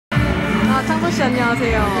창석 씨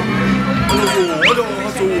안녕하세요.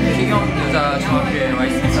 희경 여자 중학교에 와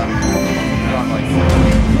있습니다. 와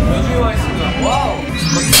있습니다. 여주에 와 있습니다. 와우. 너무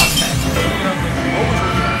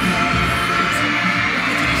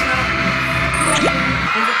좋네요.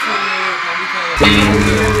 콘서트를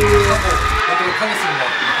보도록 하겠습니다.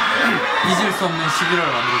 잊을 수 없는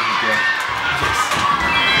 11월을 만들어줄게요.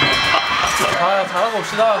 자, 잘하고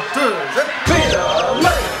옵시다. 둘, 셋,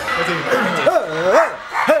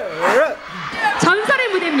 전설의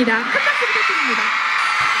무대입니다. 큰 박수 부탁드립니다.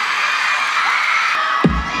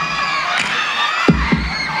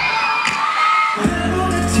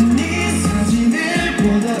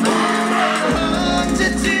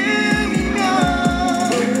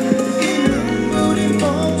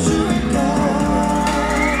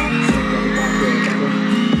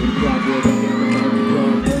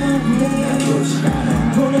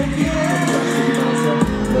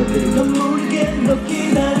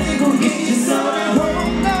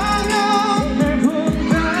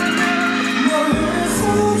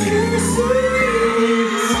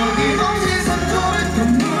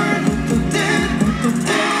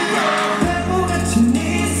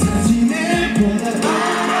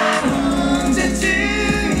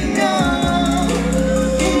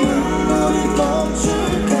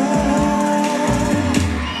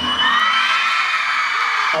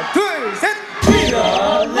 둘, 셋!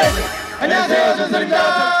 안녕하세요, 전설입니다.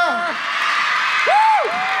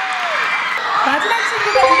 마지막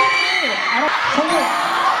친구가 누군지 성공.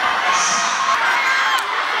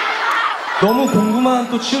 너무 공부만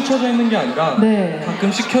또 치우쳐져 있는 게 아니라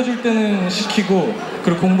가끔 시켜줄 때는 시키고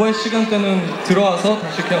그리고 공부할 시간 때는 들어와서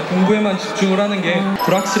다시 그냥 공부에만 집중을 하는 게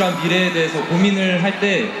불확실한 미래에 대해서 고민을 할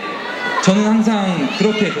때 저는 항상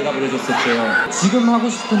그렇게 대답을 해줬었죠. 지금 하고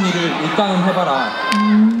싶은 일을 일단은 해봐라.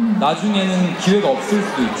 나중에는 기회가 없을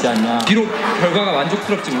수도 있지 않냐. 비록 결과가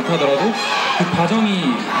만족스럽지 못하더라도 그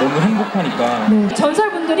과정이 너무 행복하니까. 네,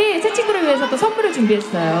 전설분들이 새 친구를 위해서 또 선물을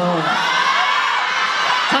준비했어요.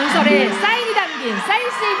 전설의 사인이 담긴 사인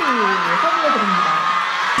CD 선물해드립니다.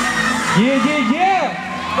 예!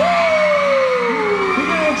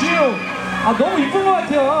 그게 지금 너무 이쁜 것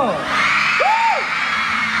같아요.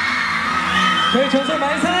 저희 전설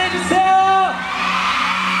많이 사랑해주세요.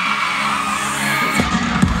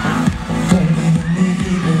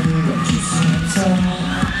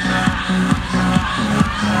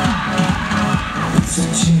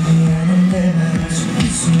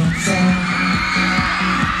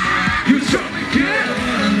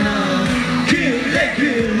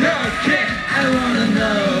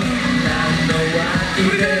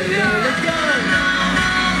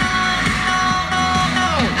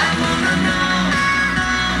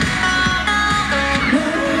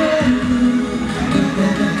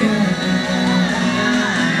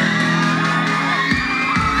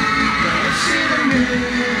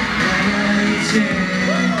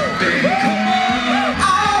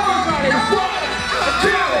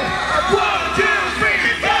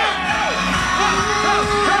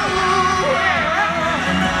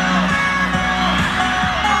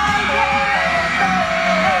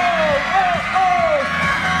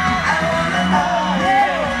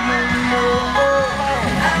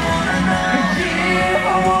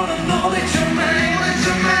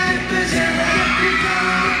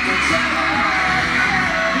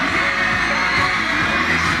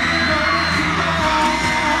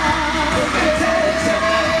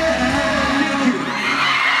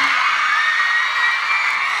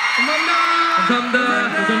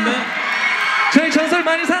 감사합니다. 저희 전설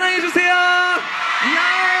많이 사랑해주세요.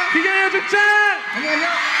 휘경이 축장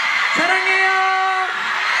사랑해요.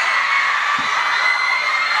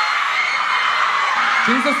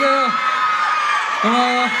 재밌었어요.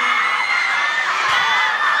 고마워.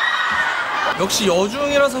 역시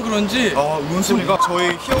여중이라서 그런지 응원 소리가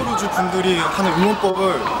저희 히어로즈 분들이 하는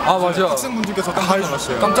응원법을 맞아. 학생분들께서 다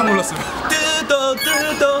해주셨어요. 깜짝 놀랐어요. 뜯어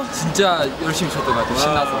진짜 열심히 쳤던 것 같아요.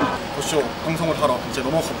 신나서. 보시죠. 방송을 하러 이제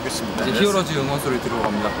넘어가 보겠습니다. 이제 히어로즈 응원 소리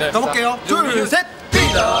들어갑니다. 네, 가볼게요. 둘, 셋!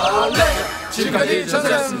 지금까지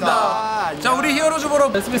전설이었습니다. 자, 우리 히어로즈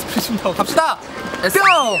보러 SBS 프리즘다 갑시다.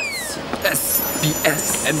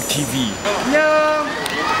 SBS MTV.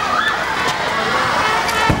 안녕.